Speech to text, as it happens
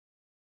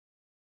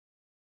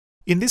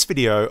In this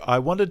video, I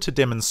wanted to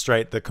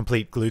demonstrate the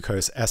complete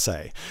glucose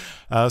assay.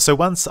 So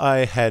once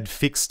I had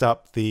fixed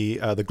up the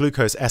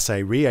glucose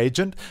assay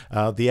reagent,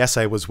 the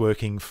assay was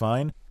working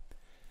fine.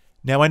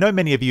 Now, I know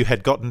many of you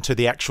had gotten to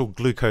the actual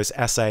glucose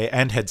assay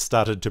and had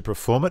started to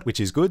perform it, which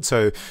is good.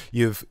 So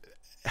you've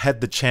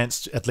had the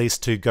chance at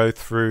least to go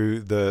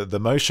through the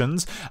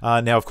motions.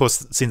 Now, of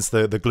course, since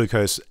the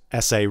glucose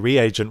assay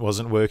reagent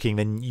wasn't working,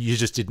 then you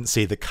just didn't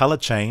see the color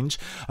change.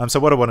 So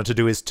what I wanted to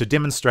do is to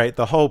demonstrate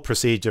the whole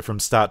procedure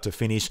from start to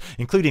finish,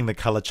 including the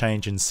color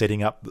change and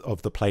setting up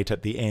of the plate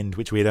at the end,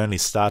 which we had only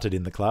started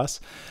in the class.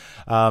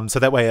 So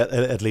that way,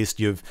 at least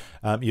you've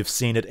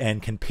seen it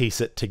and can piece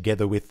it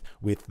together with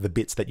the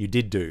bits that you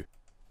did do.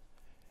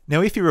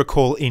 Now, if you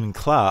recall in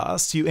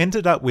class, you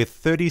ended up with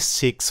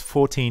 36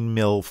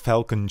 14mm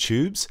Falcon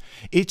tubes,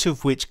 each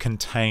of which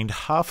contained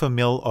 1/2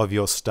 ml of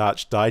your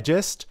starch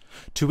digest,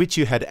 to which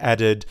you had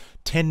added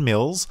 10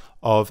 ml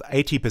of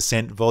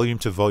 80%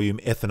 volume-to-volume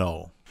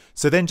ethanol.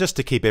 So then, just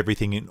to keep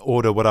everything in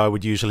order, what I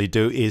would usually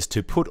do is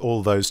to put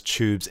all those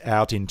tubes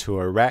out into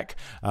a rack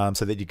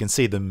so that you can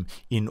see them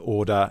in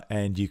order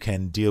and you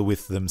can deal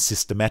with them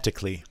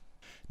systematically.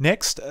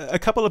 Next, a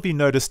couple of you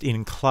noticed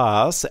in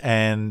class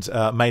and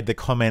made the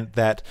comment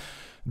that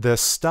the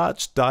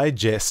starch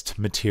digest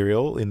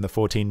material in the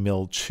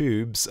 14mm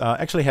tubes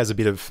actually has a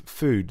bit of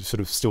food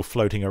sort of still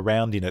floating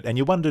around in it, and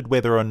you wondered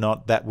whether or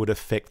not that would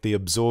affect the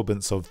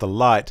absorbance of the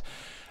light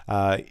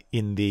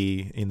in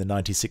the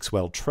 96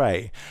 well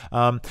tray.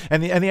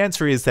 And the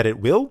answer is that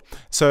it will.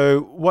 So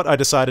what I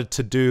decided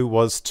to do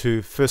was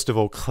to first of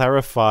all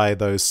clarify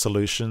those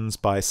solutions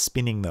by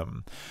spinning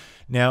them.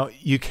 Now,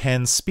 you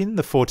can spin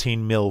the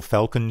 14mm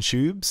Falcon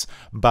tubes,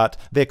 but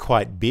they're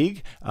quite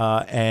big,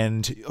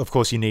 and of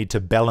course you need to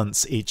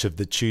balance each of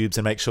the tubes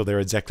and make sure they're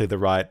exactly the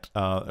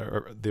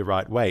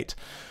right weight.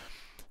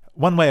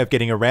 One way of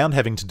getting around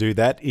having to do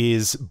that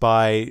is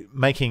by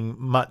making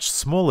much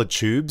smaller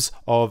tubes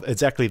of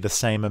exactly the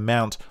same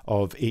amount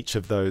of each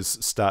of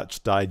those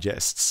starch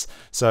digests.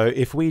 So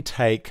if we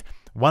take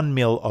 1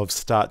 ml of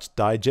starch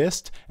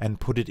digest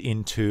and put it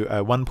into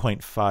a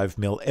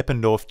 1.5mm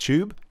Eppendorf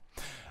tube,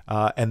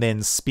 and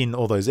then spin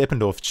all those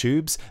Eppendorf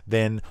tubes,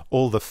 then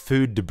all the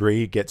food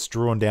debris gets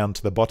drawn down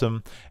to the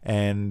bottom,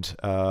 and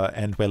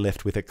we're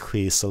left with a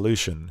clear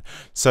solution.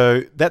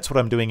 So that's what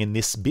I'm doing in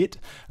this bit.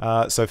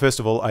 So first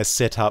of all, I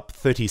set up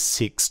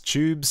 36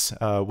 tubes,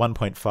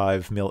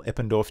 1.5mm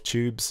Eppendorf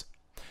tubes,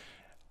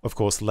 of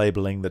course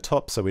labeling the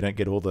top so we don't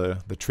get all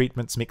the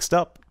treatments mixed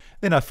up.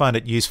 Then I find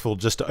it useful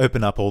just to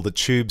open up all the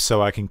tubes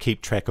so I can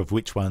keep track of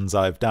which ones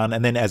I've done,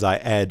 and then as I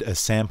add a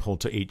sample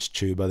to each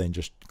tube I then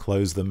just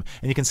close them,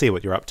 and you can see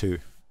what you're up to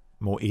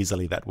more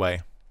easily that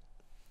way.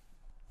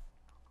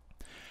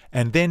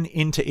 And then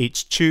into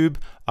each tube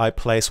I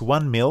place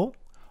 1 ml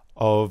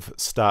of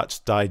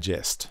starch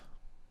digest.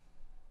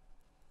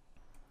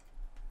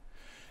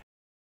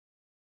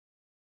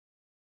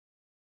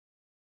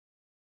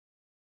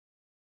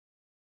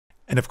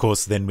 And of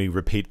course then we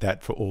repeat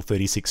that for all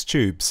 36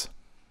 tubes.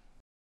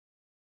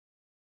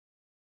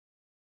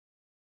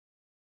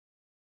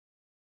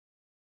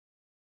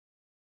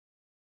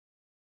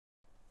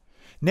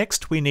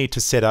 Next, we need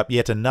to set up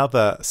yet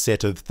another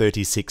set of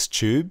 36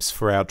 tubes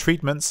for our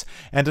treatments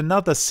and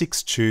another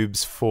 6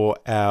 tubes for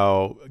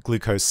our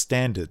glucose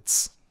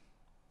standards.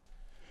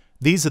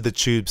 These are the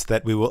tubes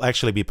that we will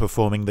actually be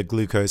performing the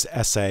glucose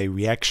assay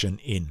reaction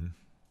in.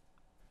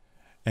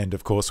 And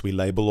of course, we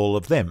label all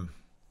of them.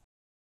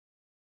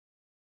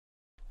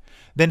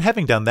 Then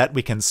having done that,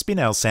 we can spin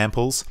our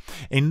samples.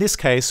 In this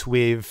case,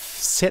 we've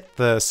set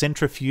the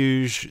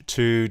centrifuge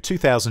to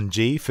 2000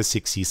 G for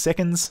 60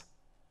 seconds.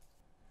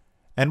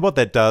 And what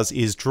that does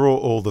is draw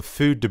all the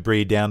food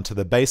debris down to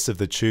the base of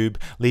the tube,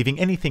 leaving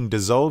anything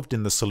dissolved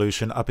in the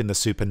solution up in the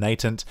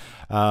supernatant,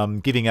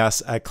 giving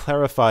us a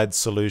clarified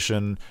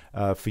solution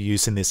for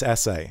use in this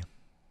assay.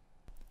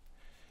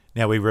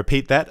 Now we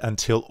repeat that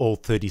until all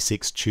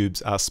 36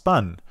 tubes are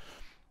spun.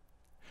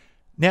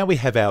 Now we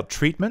have our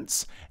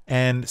treatments,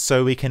 and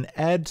so we can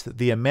add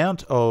the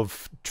amount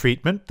of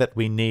treatment that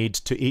we need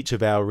to each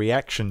of our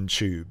reaction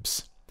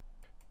tubes.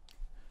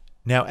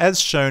 Now, as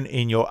shown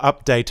in your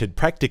updated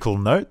practical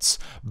notes,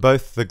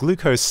 both the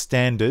glucose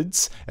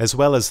standards as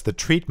well as the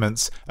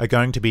treatments are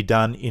going to be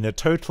done in a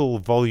total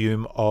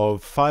volume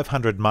of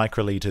 500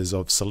 microliters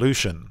of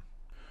solution.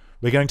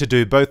 We're going to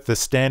do both the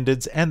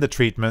standards and the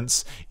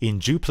treatments in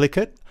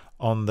duplicate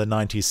on the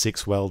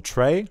 96 well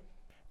tray.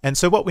 And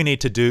so what we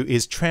need to do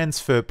is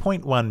transfer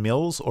 0.1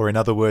 ml, or in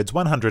other words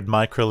 100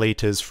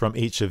 microliters from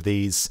each of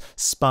these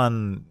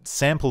spun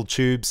sample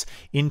tubes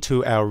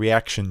into our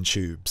reaction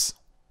tubes.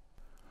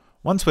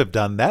 Once we've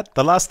done that,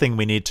 the last thing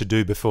we need to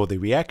do before the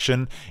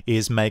reaction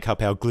is make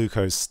up our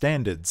glucose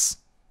standards.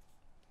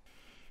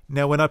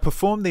 Now, when I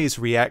performed these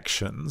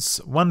reactions,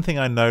 one thing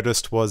I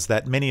noticed was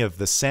that many of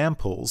the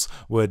samples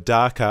were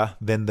darker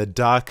than the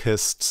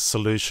darkest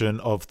solution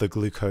of the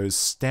glucose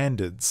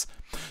standards.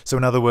 So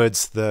in other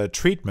words, the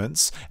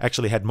treatments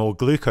actually had more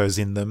glucose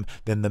in them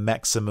than the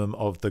maximum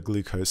of the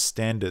glucose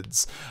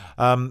standards.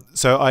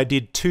 So I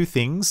did two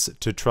things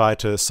to try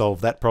to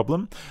solve that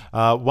problem.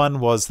 One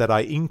was that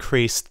I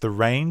increased the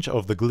range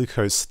of the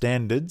glucose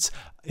standards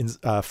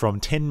from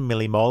 10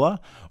 millimolar,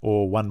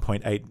 or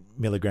 1.8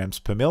 milligrams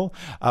per mil,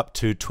 up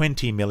to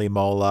 20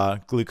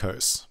 millimolar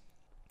glucose.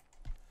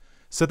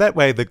 So that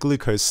way the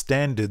glucose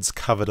standards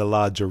covered a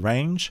larger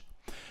range.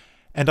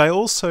 And I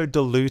also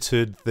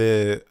diluted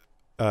the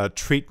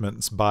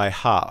treatments by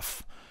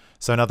half.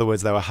 So in other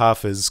words, they were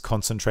half as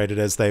concentrated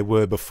as they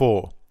were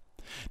before.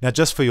 Now,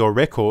 just for your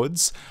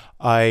records,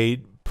 I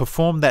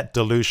performed that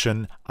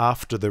dilution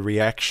after the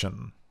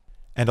reaction.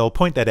 And I'll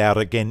point that out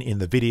again in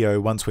the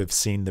video once we've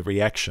seen the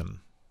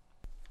reaction.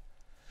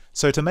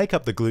 So to make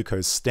up the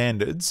glucose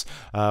standards,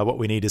 what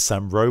we need is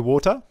some row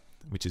water,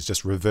 which is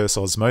just reverse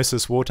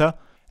osmosis water,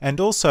 and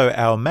also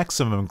our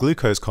maximum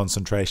glucose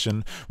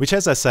concentration, which,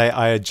 as I say,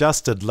 I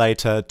adjusted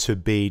later to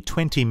be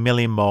 20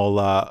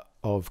 millimolar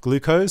of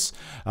glucose,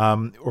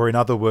 or in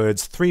other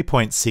words,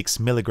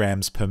 3.6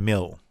 milligrams per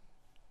mil.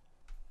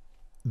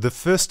 The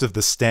first of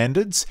the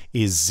standards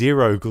is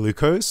 0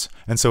 glucose,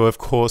 and so of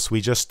course we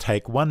just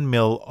take 1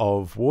 ml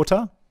of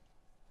water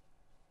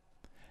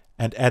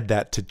and add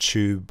that to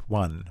tube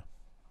 1.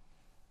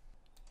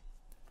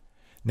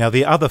 Now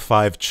the other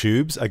 5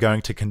 tubes are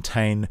going to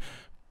contain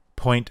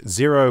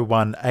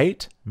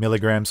 0.018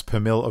 milligrams per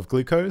mil of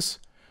glucose,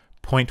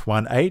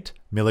 0.18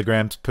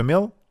 milligrams per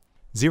mil,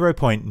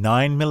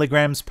 0.9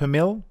 milligrams per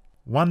mil,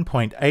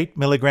 1.8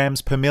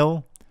 milligrams per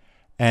mil,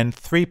 and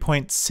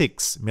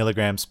 3.6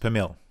 milligrams per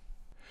mil.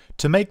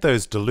 To make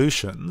those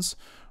dilutions,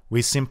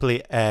 we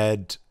simply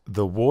add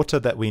the water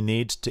that we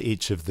need to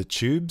each of the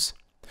tubes.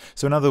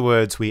 So in other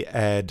words, we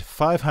add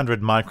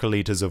 500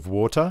 microliters of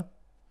water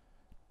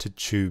to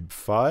tube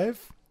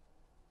 5,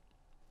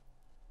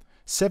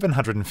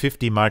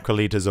 750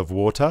 microliters of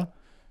water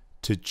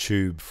to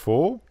tube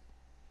 4,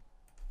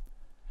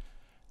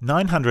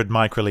 900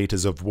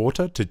 microliters of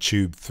water to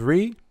tube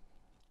 3,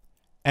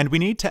 and we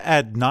need to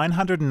add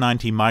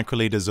 990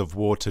 microliters of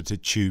water to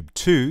tube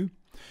 2,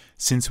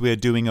 since we are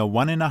doing a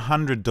 1 in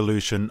 100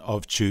 dilution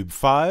of tube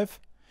 5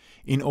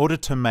 in order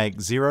to make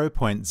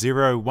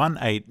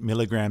 0.018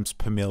 milligrams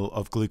per mil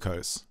of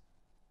glucose.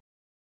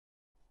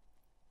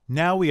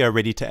 Now we are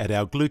ready to add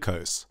our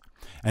glucose.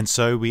 And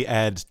so we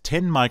add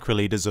 10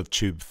 microliters of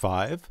tube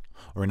 5,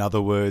 or in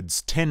other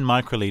words, 10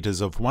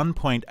 microliters of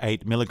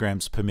 1.8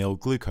 milligrams per mil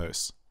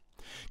glucose,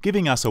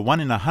 giving us a 1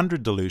 in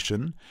 100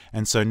 dilution,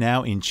 and so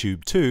now in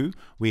tube 2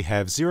 we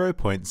have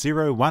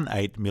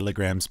 0.018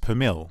 milligrams per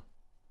mil.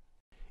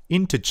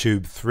 Into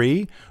tube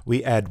 3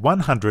 we add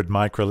 100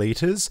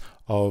 microliters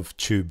of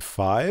tube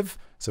 5,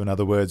 so in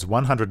other words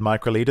 100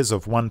 microliters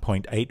of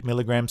 1.8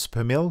 milligrams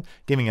per mil,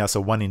 giving us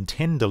a 1 in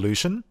 10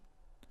 dilution.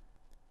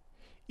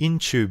 In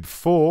tube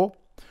 4,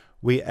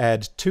 we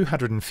add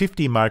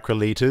 250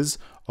 microliters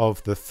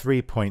of the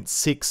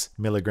 3.6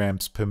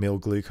 milligrams per mil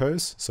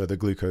glucose, so the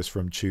glucose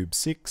from tube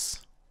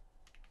 6,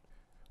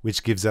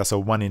 which gives us a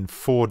 1 in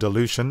 4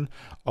 dilution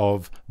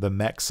of the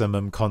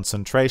maximum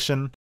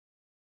concentration.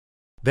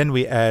 Then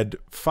we add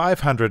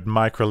 500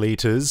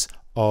 microliters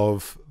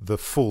of the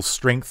full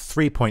strength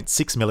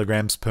 3.6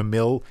 milligrams per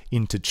mil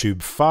into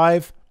tube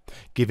 5,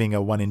 giving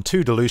a 1 in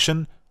 2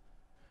 dilution,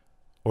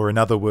 or in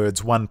other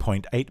words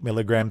 1.8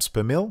 milligrams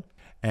per mil.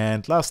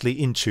 And lastly,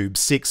 in tube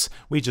 6,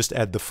 we just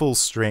add the full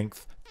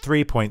strength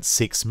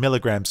 3.6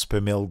 milligrams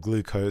per mil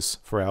glucose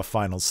for our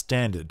final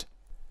standard.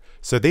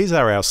 So these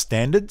are our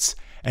standards,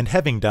 and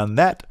having done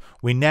that,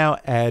 we now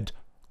add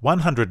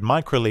 100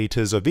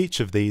 microliters of each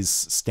of these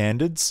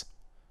standards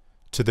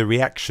to the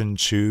reaction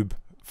tube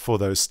for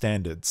those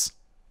standards.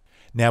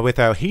 Now with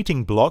our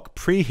heating block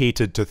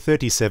preheated to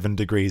 37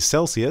 degrees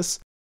Celsius,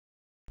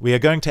 we are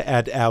going to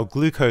add our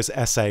glucose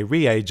assay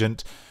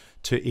reagent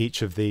to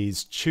each of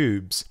these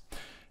tubes.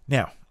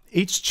 Now,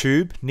 each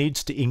tube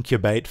needs to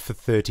incubate for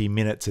 30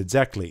 minutes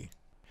exactly.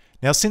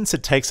 Now, since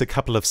it takes a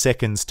couple of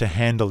seconds to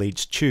handle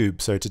each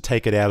tube, so to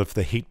take it out of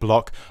the heat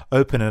block,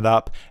 open it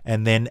up,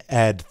 and then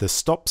add the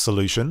stop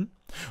solution,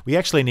 we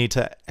actually need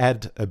to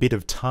add a bit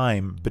of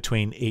time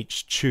between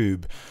each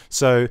tube.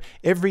 So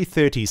every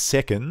 30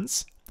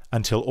 seconds,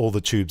 until all the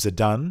tubes are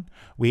done,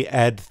 we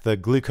add the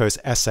glucose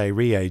assay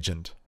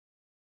reagent.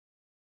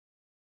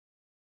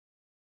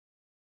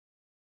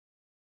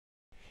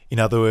 In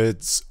other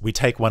words, we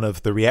take one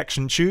of the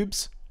reaction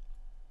tubes,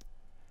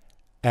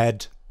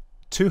 add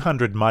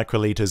 200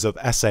 microliters of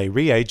assay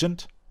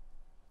reagent,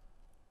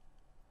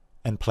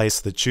 and place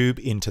the tube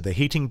into the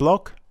heating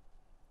block,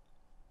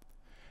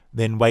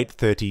 then wait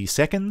 30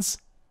 seconds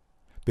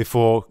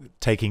before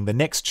taking the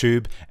next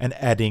tube and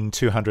adding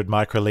 200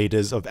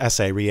 microliters of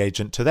assay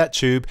reagent to that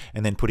tube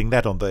and then putting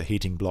that on the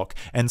heating block,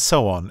 and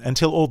so on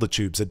until all the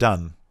tubes are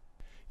done.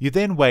 You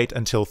then wait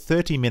until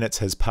 30 minutes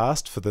has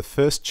passed for the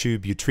first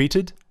tube you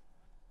treated,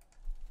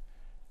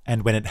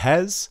 and when it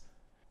has,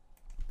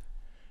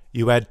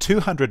 You add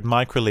 200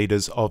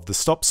 microliters of the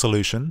stop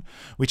solution,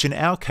 which in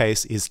our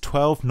case is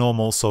 12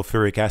 normal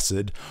sulfuric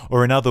acid,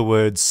 or in other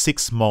words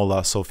 6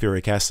 molar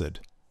sulfuric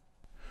acid.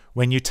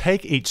 When you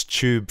take each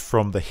tube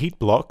from the heat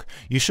block,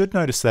 you should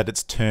notice that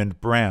it's turned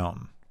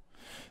brown.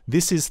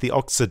 This is the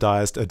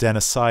oxidized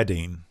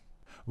o-danisidine.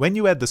 When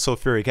you add the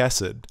sulfuric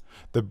acid,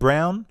 the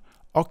brown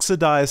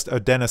oxidized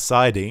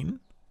o-danisidine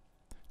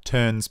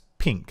turns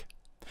pink,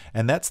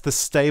 and that's the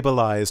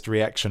stabilized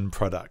reaction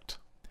product.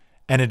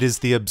 And it is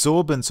the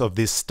absorbance of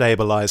this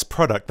stabilized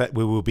product that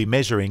we will be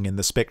measuring in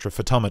the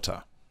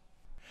spectrophotometer.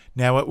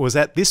 Now, it was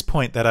at this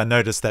point that I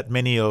noticed that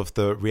many of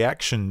the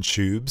reaction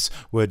tubes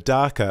were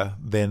darker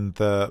than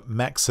the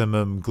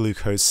maximum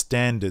glucose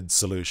standard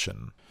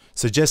solution,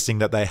 suggesting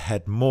that they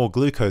had more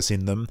glucose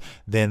in them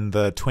than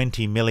the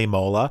 20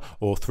 millimolar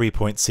or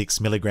 3.6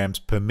 milligrams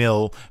per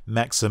mil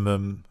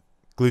maximum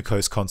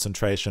glucose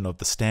concentration of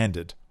the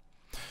standard.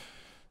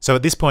 So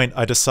at this point,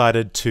 I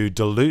decided to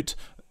dilute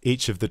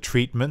each of the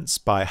treatments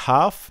by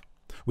half,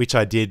 which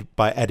I did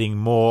by adding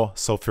more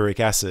sulfuric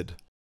acid.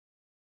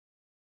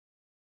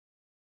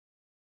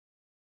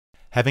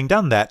 Having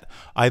done that,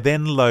 I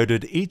then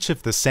loaded each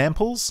of the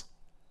samples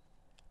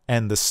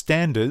and the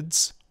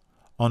standards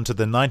onto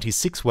the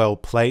 96 well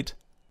plate,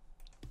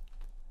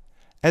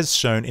 as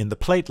shown in the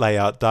plate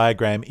layout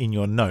diagram in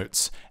your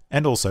notes,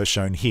 and also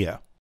shown here.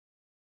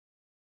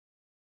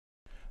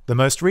 The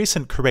most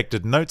recent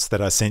corrected notes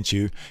that I sent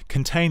you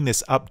contain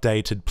this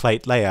updated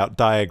plate layout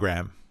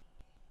diagram.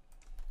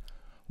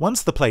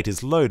 Once the plate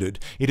is loaded,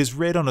 it is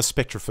read on a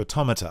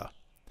spectrophotometer.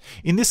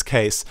 In this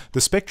case, the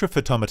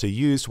spectrophotometer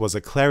used was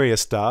a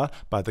Clariostar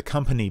by the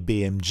company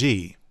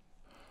BMG.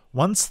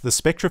 Once the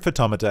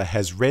spectrophotometer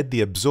has read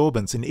the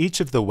absorbance in each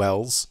of the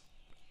wells,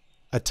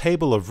 a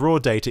table of raw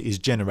data is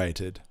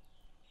generated.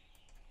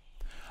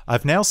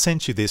 I've now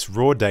sent you this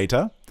raw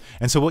data,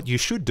 and so what you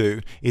should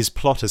do is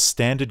plot a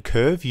standard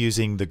curve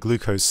using the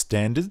glucose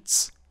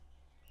standards,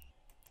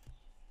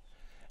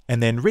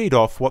 and then read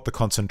off what the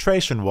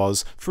concentration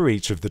was for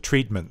each of the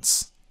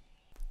treatments.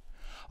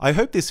 I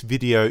hope this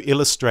video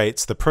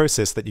illustrates the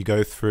process that you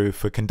go through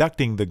for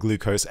conducting the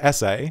glucose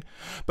assay,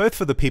 both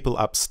for the people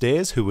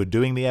upstairs who were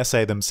doing the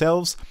assay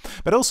themselves,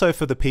 but also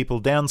for the people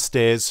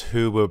downstairs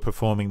who were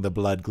performing the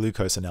blood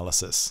glucose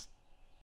analysis.